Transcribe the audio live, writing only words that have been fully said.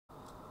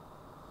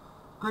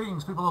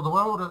Greetings people of the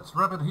world, it's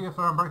Rabbit here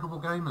for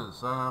Unbreakable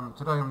Gamers.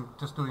 Today I'm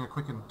just doing a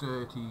quick and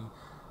dirty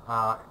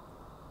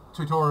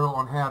tutorial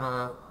on how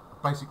to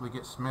basically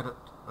get SMedit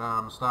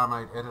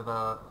StarMade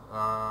editor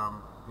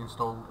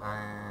installed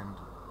and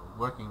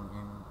working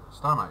in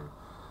StarMade.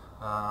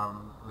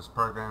 This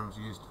program is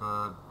used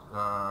for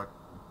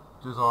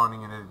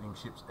designing and editing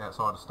ships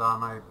outside of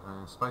StarMade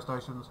and space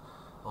stations,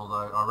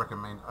 although I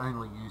recommend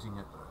only using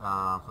it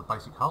for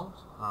basic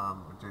hulls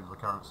due to the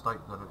current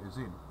state that it is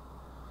in.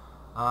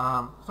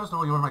 First of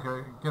all, you want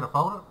to get a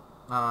folder.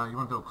 You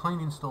want to do a clean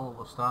install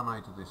of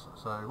StarMade to this.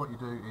 So what you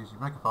do is you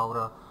make a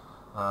folder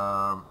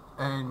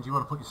and you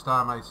want to put your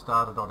StarMade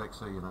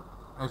starter.exe in it.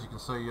 As you can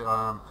see,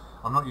 I'm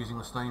not using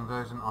the Steam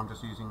version, I'm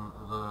just using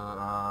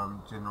the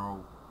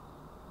general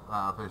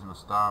version of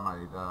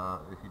StarMade.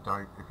 If you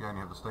only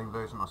have the Steam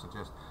version, I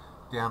suggest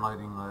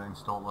downloading the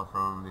installer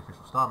from the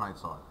official StarMade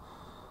site.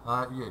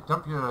 Yeah,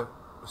 dump your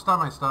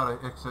StarMade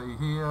starter.exe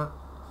here,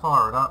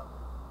 fire it up,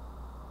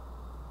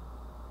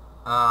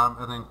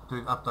 and then do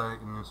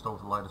update and install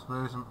to the latest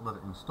version, let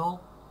it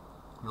install.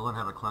 You'll then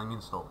have a clean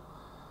install.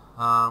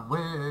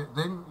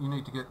 Then you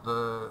need to get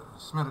the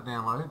SMedit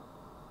download,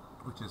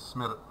 which is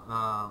SMedit,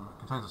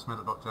 contains a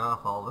SMedit.jar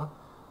file,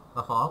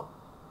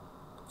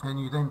 and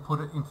you then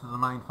put it into the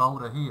main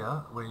folder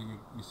here where your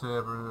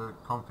server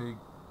config,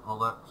 all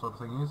that sort of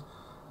thing is,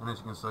 and as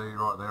you can see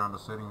right there under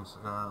settings,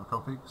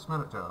 config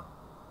SMedit jar.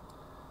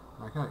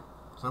 Okay.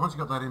 So once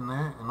you've got that in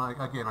there, and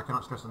again I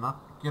cannot stress enough,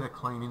 get a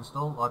clean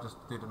install. I just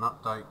did an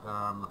update,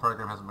 the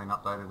program hasn't been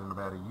updated in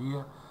about a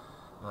year.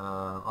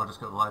 I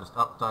just got the latest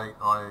update.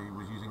 I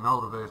was using an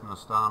older version of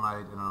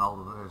StarMade and an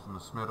older version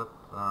of SMedit.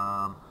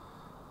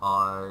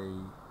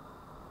 I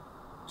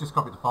just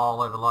copied the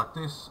file over like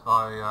this.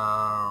 I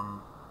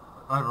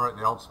overwrote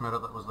the old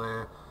SMedit that was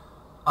there,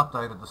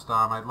 updated the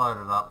StarMade,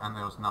 loaded it up, and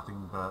there was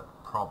nothing but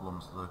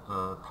problems.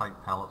 The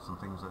paint palettes and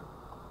things that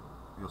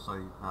you'll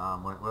see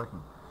weren't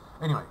working.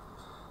 Anyway,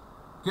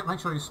 make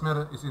sure your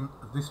SMedit is in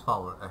this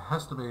folder. It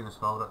has to be in this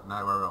folder,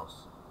 nowhere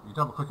else. You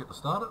double click it to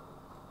start it.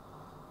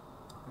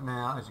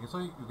 Now, as you can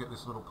see, you get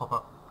this little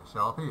pop-up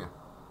show up here.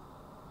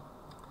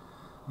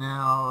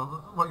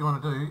 Now, what you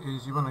want to do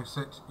is you want to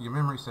set your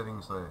memory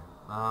settings there.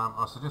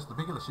 I suggest the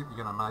bigger the ship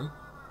you're going to make,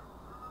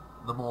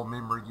 the more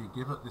memory you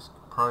give it. This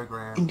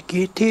program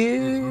is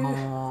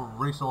more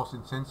resource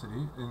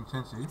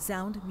intensive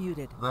Sound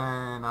muted.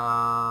 than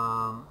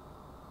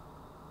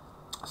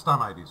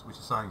StarMade is, which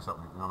is saying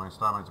something. I mean,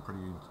 StarMade's a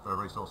pretty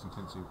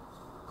resource-intensive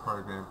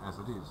program as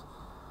it is.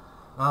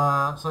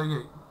 So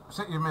yeah,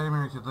 set your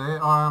memory to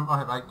there. I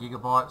have 8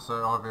 gigabytes,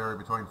 so I vary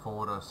between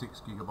 4 to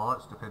 6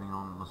 gigabytes, depending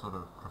on the sort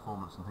of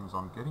performance and things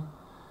I'm getting.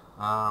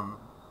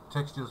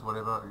 Textures,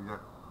 whatever,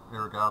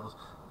 irregardless.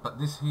 But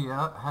this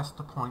here has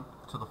to point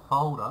to the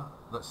folder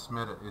that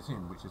SMedit is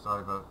in, which is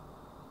over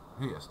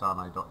here,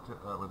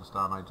 StarMade.jar, where the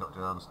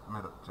StarMade.jar and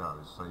SMedit jar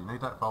is. So you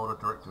need that folder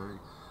directory.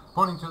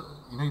 You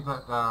need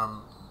that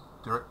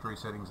directory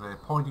settings there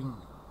pointing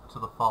to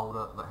the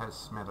folder that has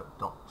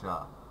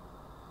SMedit.jar.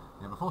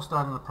 Now before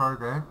starting the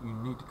program you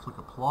need to click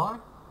apply,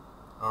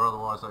 or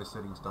otherwise those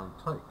settings don't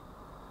take.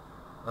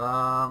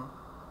 Now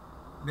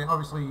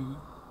obviously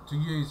to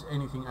use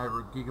anything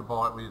over a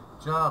gigabyte with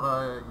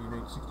Java you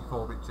need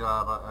 64-bit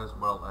Java, as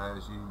well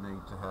as you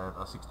need to have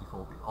a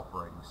 64-bit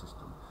operating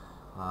system.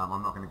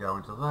 I'm not going to go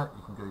into that.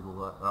 You can Google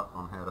that up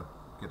on how to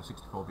get a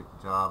 64-bit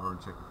Java and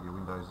check if your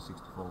Windows is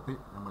 64-bit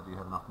and whether you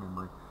have enough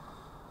memory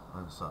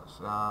and such.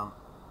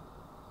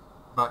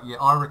 But yeah,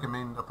 I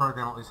recommend a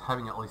program like this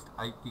having at least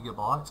 8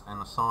 gigabytes and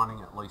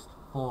assigning at least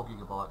 4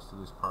 gigabytes to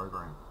this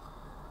program.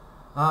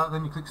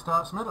 Then you click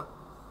Start SMedit,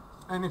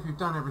 and if you've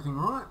done everything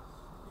right,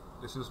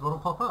 this is what will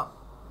pop up.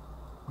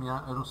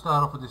 It'll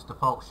start off with this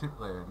default ship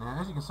there. Now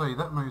as you can see,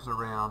 that moves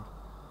around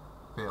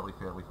fairly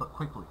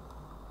quickly.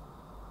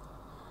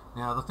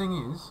 Now the thing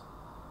is,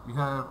 you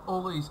have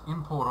all these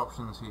import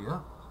options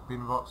here,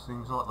 binbox,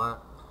 things like that.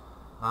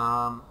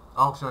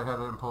 I'll show you how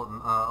to import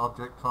an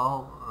object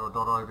file or a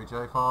 .obj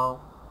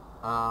file.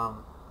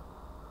 I'm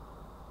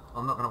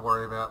not going to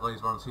worry about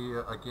these ones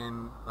here.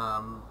 Again,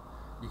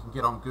 you can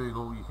get on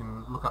Google, you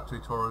can look up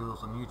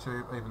tutorials on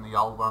YouTube. Even the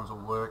old ones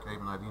will work,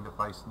 even though the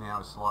interface now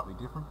is slightly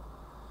different.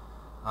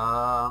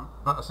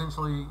 But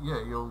essentially,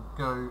 yeah, you'll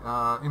go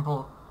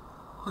import,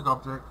 click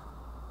object.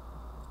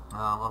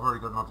 I've already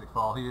got an object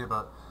file here,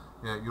 but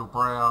yeah, you'll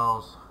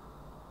browse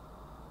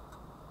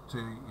to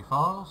your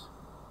files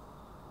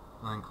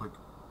and then click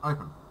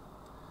open.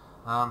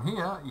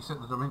 Here you set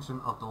the dimension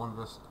of the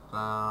longest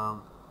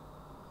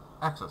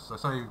axis. So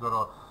say you've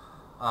got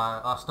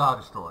a Star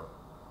Destroyer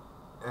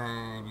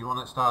and you want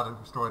that Star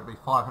Destroyer to be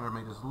 500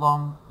 meters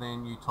long,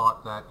 then you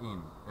type that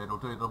in. It'll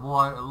do the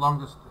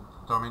longest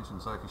dimension.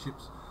 So if your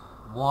ship's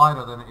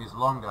wider than it is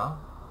longer,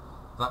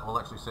 that will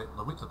actually set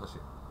the width of the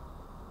ship.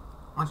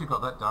 Once you've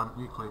got that done,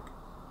 you click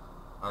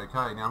OK.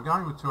 Now I'm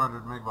going with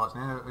 200 megabytes.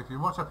 Now if you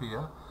watch up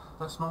here,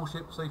 that small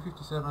ship, see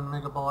 57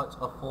 megabytes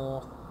of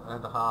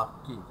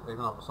 4.5 gig, even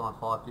though I've assigned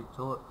 5 gig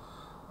to it.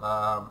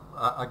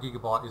 A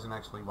gigabyte isn't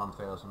actually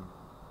 1000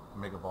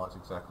 megabytes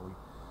exactly.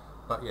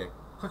 But yeah,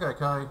 click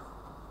OK,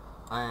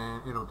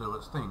 and it'll do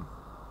its thing.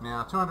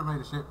 Now 200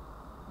 meter ship,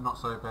 not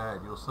so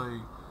bad. You'll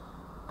see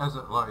as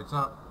it loads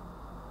up,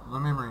 the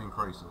memory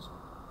increases.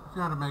 A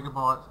few hundred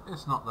megabytes,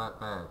 it's not that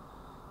bad.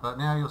 But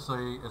now you'll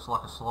see it's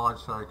like a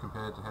slideshow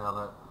compared to how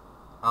that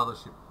other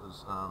ship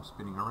was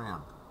spinning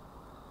around.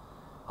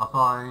 I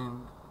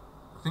find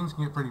things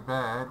can get pretty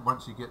bad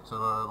once you get to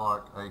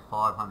like a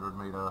 500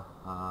 meter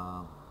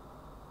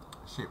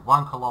ship,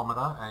 1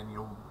 kilometer, and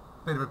you'll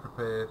better be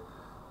prepared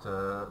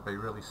to be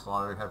really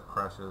slow, have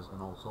crashes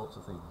and all sorts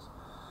of things.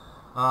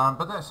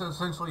 But that's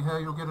essentially how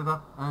you'll get it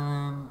up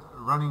and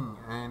running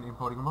and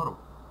importing a model.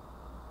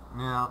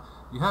 Now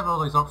you have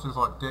all these options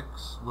like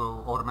decks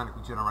will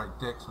automatically generate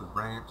decks with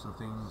ramps and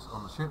things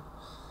on the ship,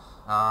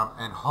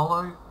 and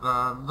Holo.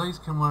 These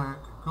can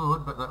work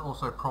good, but they're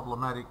also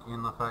problematic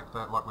in the fact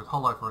that, like with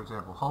Holo for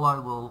example, Holo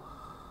will,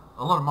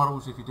 a lot of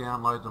models if you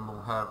download them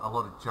will have a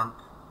lot of junk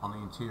on the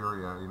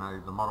interior. You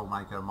know, the model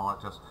maker might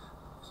just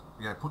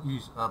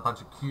use a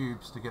bunch of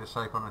cubes to get a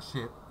shape on a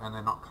ship and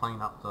then not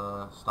clean up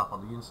the stuff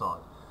on the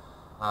inside.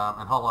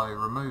 And Holo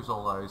removes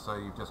all those, so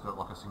you've just got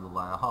like a single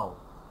layer hull.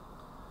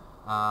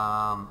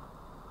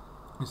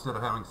 Instead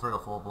of having 3 or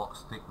 4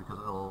 blocks thick because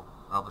of all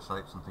other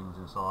shapes and things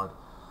inside.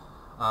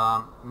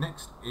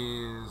 Next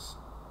is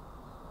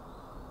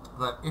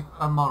that if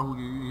a model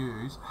you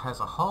use has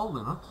a hole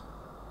in it,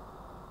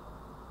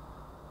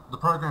 the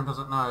program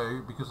doesn't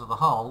know, because of the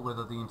hole,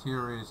 whether the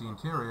interior is the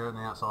interior and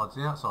the outside is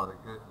the outside.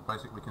 It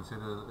basically it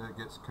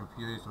gets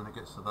confused when it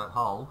gets to that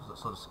hole, because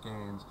it sort of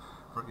scans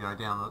for,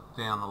 down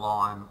the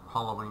line,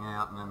 hollowing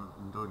out and then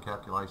doing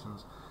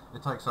calculations.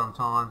 It takes some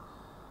time,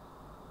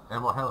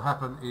 and what will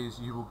happen is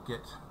you will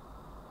get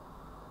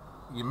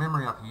your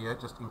memory up here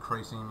just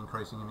increasing and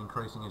increasing and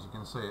increasing. As you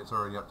can see, it's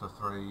already up to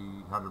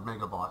 300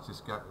 megabytes.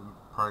 This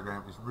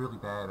program is really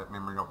bad at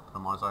memory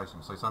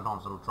optimization, so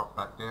sometimes it'll drop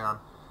back down,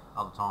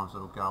 other times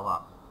it'll go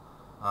up.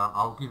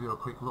 I'll give you a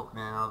quick look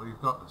now.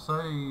 You've got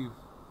save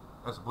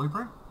as a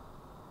blueprint.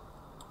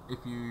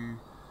 If you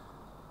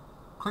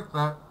click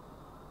that,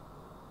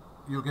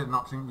 you'll get an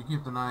option. You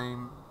give the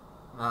name,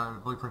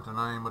 blueprint a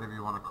name, whatever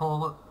you want to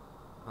call it.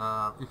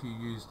 If you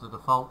use the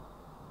default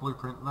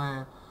blueprint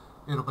there,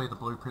 it'll be the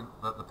blueprint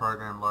that the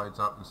program loads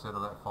up instead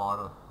of that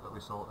fighter that we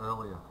saw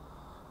earlier.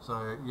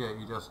 So yeah,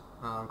 you just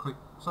click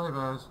save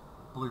as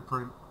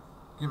blueprint,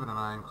 give it a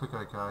name, click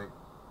OK,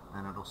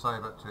 and it'll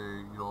save it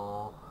to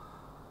your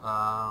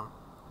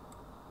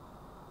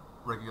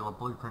regular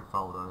blueprint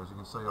folder. As you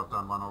can see, I've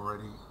done one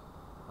already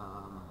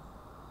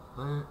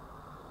there.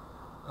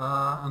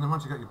 And then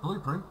once you've got your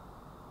blueprint,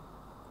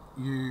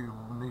 you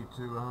need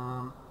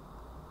to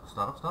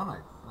start up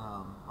StarMate,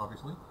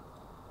 obviously.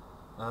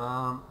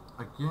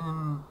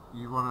 Again,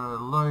 you want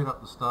to load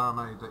up the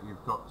StarMate that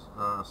you've got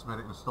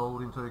SMedit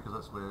installed into, because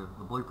that's where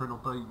the blueprint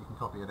will be. You can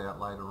copy it out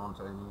later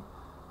onto any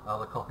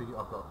other copy.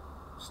 I've got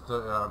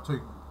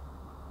 2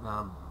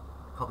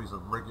 copies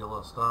of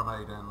regular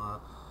StarMate and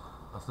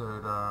a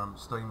third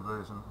Steam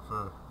version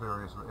for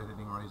various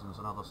editing reasons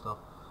and other stuff.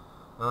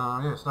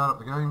 Yeah, start up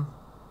the game.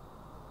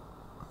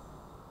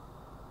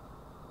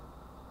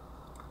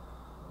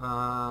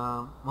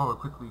 While we're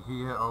quickly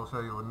here, I'll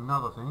show you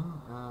another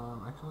thing.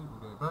 Actually,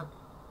 we'll go back.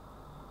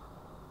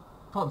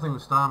 Important thing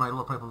with StarMate, a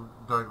lot of people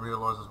don't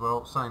realise as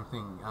well, same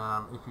thing.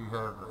 If you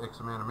have X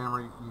amount of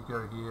memory, you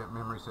go here,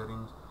 memory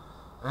settings,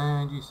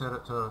 and you set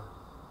it to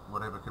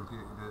whatever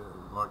computer,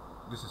 like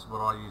this is what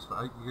I use for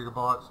 8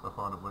 gigabytes. I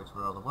find it works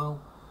rather well.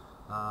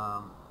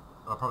 I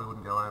probably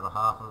wouldn't go over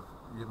half of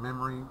your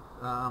memory,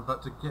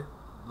 but to get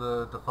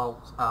the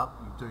defaults up,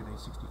 you do need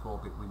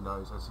 64-bit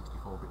Windows or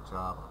 64-bit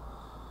Java.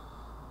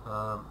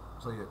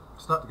 So yeah,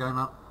 start the game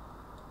up.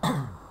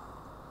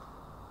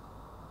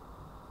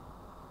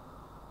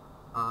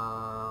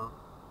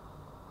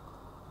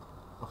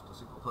 Off to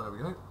single player we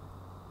go.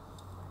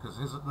 Because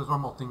there's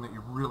one more thing that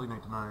you really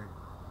need to know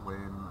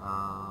when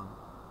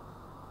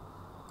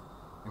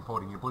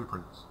importing your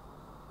blueprints.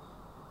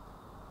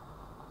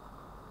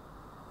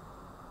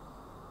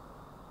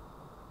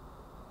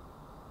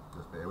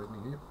 Just bear with me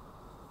here.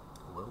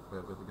 Well,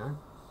 bear with the game.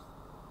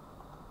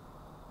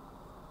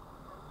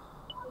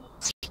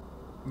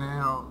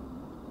 Now,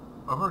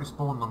 I've already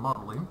spawned the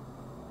model in,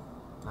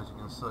 as you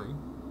can see.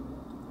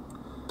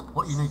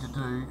 What you need to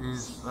do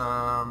is,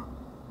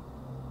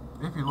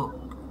 if you look,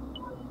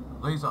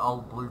 these are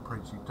old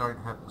blueprints. You don't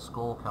have the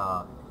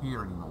scorecard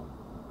here anymore.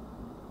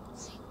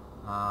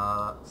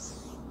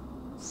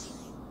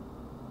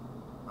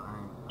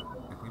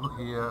 If we look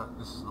here,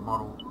 this is the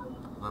model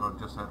that I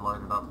just had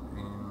loaded up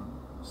in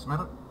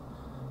SMedit.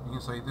 You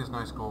can see there's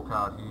no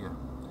scorecard here.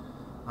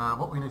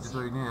 What we need to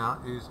do now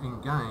is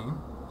in game,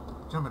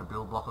 jump in a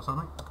build block or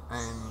something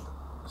and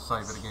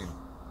save it again,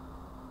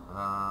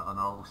 and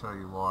I'll show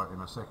you why in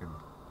a second.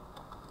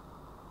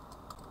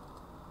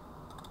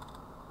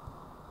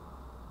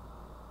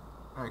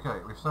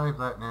 Okay, we've saved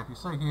that. Now if you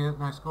see here,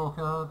 no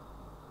scorecard.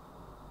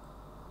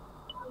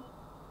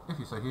 If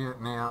you see here,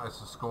 now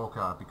it's a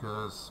scorecard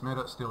because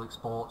SMedit still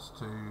exports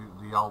to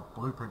the old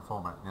blueprint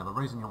format. Now the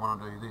reason you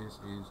want to do this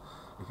is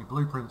if your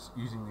blueprint's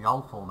using the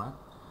old format,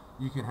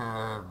 you can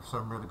have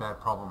some really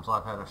bad problems.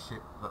 I've had a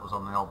ship that was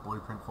on the old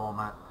blueprint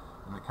format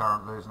in the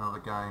current version of the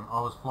game.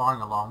 I was flying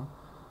along,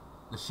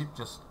 the ship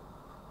just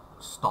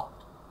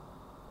stopped.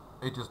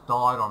 It just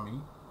died on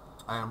me,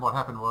 and what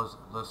happened was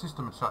the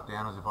system had shut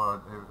down as if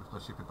the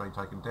ship had been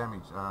taking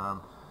damage.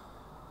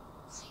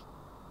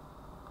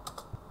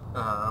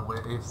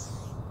 Where if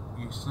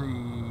you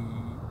see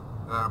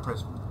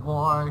press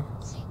Y,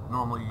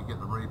 normally you get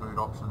the reboot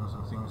options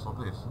and things like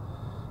this.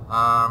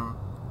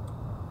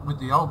 With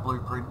the old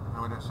blueprint,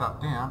 when it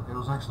shut down, it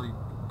was actually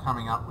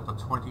coming up with a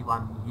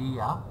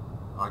 21-year,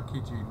 I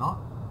kid you not,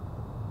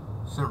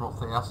 several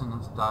thousand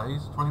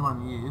days,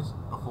 21 years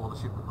before the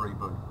ship would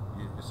reboot.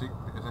 Your ship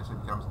essentially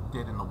becomes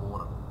dead in the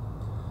water.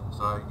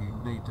 So you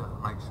need to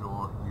make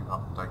sure you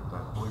update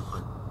that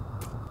blueprint.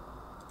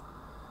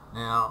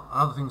 Now,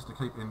 other things to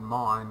keep in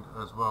mind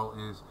as well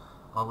is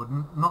I would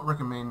not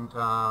recommend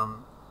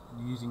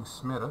using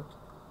SMedit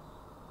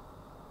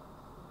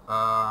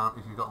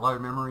if you've got low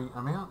memory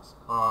amounts.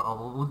 I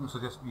wouldn't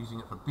suggest using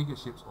it for bigger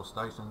ships or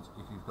stations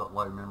if you've got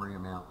low memory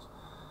amounts.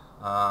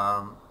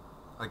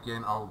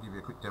 Again, I'll give you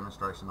a quick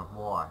demonstration of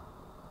why.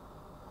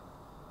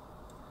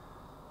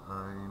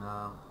 And,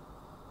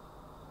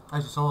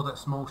 as you saw, that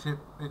small ship,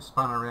 it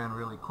spun around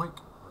really quick.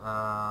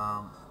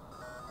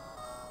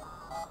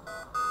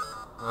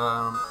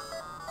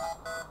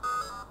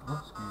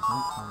 Excuse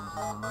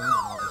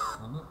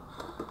me,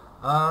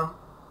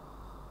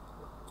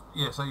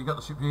 yeah, so you got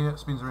the ship here, it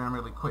spins around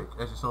really quick.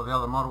 As you saw the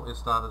other model, it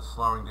started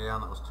slowing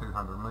down, that was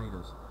 200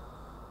 meters.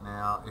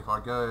 Now, if I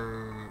go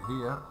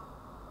here,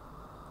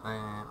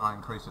 and I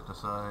increase it to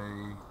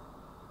say,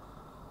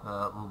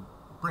 we'll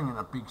bring in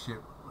a big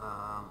ship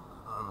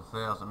over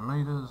 1,000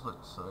 meters.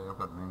 Let's say I've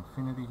got an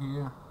Infinity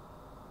here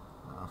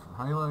from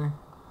Halo.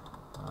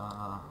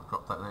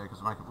 Drop that there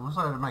because we'll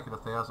say to make it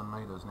 1,000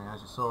 meters. Now,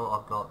 as you saw,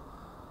 I've got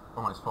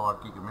almost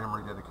 5 gig of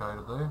memory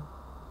dedicated there.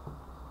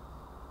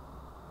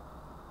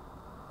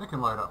 It can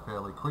load up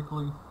fairly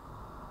quickly.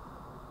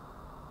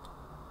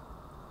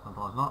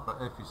 Sometimes not,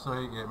 but if you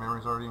see, yeah,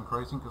 memory's already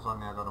increasing because I've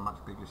now got a much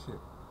bigger ship.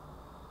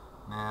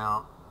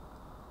 Now,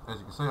 as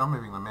you can see, I'm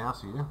moving the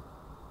mouse here,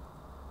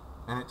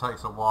 and it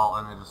takes a while,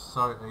 and it is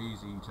so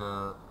easy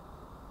to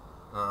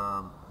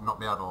not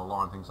be able to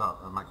align things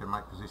up and make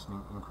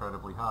positioning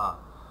incredibly hard.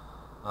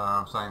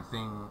 Same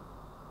thing.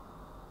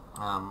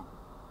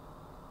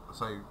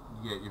 So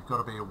yeah, you've got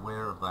to be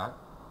aware of that.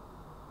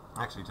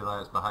 Actually, today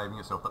it's behaving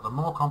itself, but the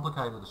more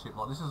complicated the ship,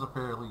 like this is a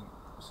fairly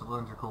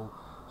cylindrical,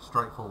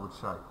 straightforward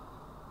shape.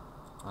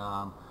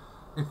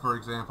 If, for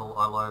example,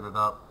 I loaded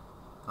up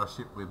a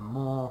ship with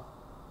more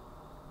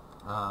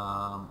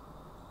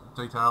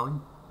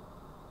detailing,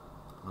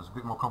 it was a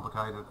bit more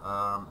complicated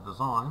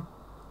design,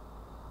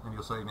 and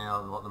you'll see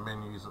now what the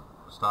menus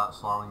start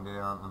slowing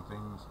down and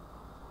things.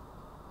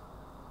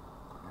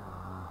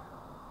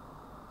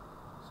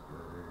 Let's go.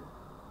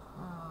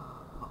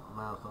 Not the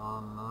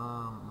marathon.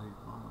 Need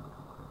one with the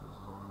complicated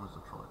design. Where's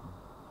the Triton?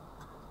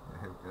 Yeah,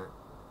 here we go.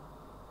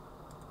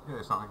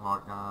 Yeah, something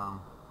like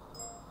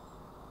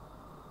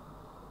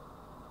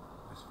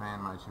this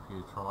fan-made ship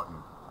here,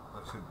 Triton.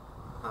 That should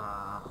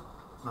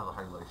another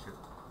Halo ship.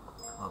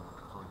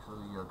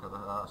 Obviously, I've got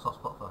a soft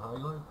spot for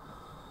Halo.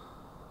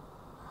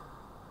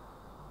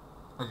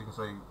 As you can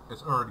see,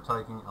 it's already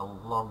taking a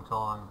long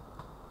time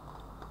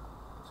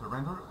to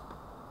render it.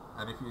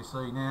 And if you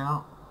see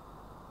now,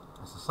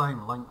 it's the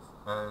same length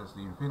as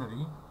the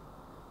Infinity,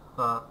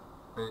 but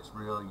it's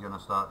really going to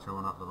start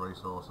chewing up the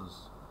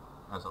resources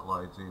as it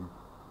loads in.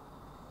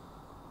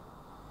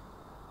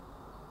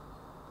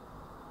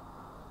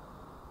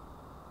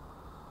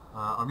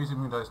 I'm using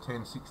Windows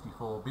 10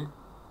 64-bit.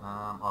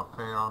 I've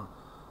found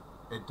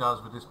it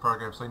does with this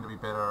program seem to be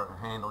better at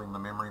handling the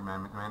memory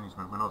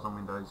management. When I was on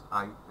Windows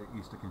 8, it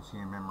used to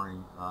consume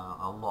memory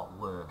a lot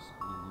worse.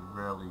 It would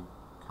rarely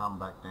come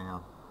back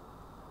down.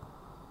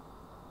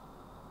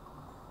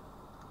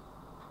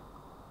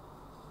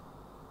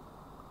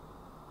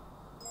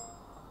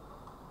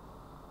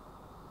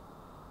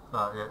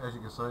 But yeah, as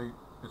you can see,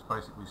 it's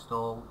basically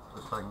stalled.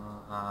 It's taking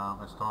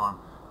its time,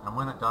 and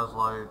when it does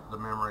load, the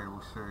memory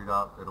will shoot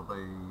up. It'll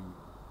be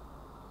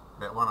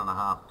about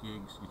 1.5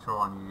 gigs. You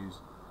try and use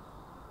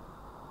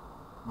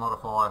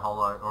modify,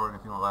 hollow, or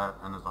anything like that,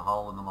 and there's a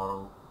hole in the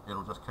model,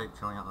 it'll just keep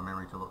chewing up the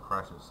memory till it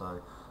crashes.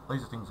 So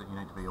these are things that you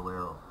need to be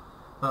aware of.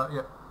 But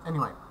yeah,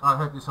 anyway, I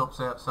hope this helps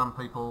out some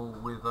people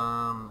with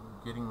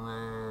getting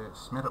their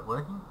SMedit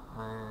working,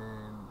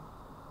 and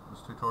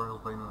this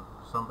tutorial's been of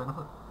some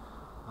benefit.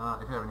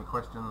 If you have any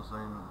questions,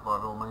 then by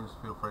all means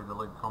feel free to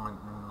leave a comment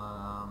in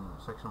the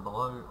section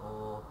below,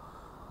 or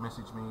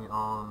message me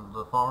on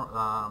the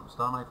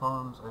StarMade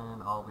forums,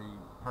 and I'll be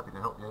happy to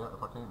help you out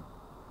if I can.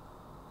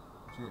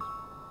 Cheers.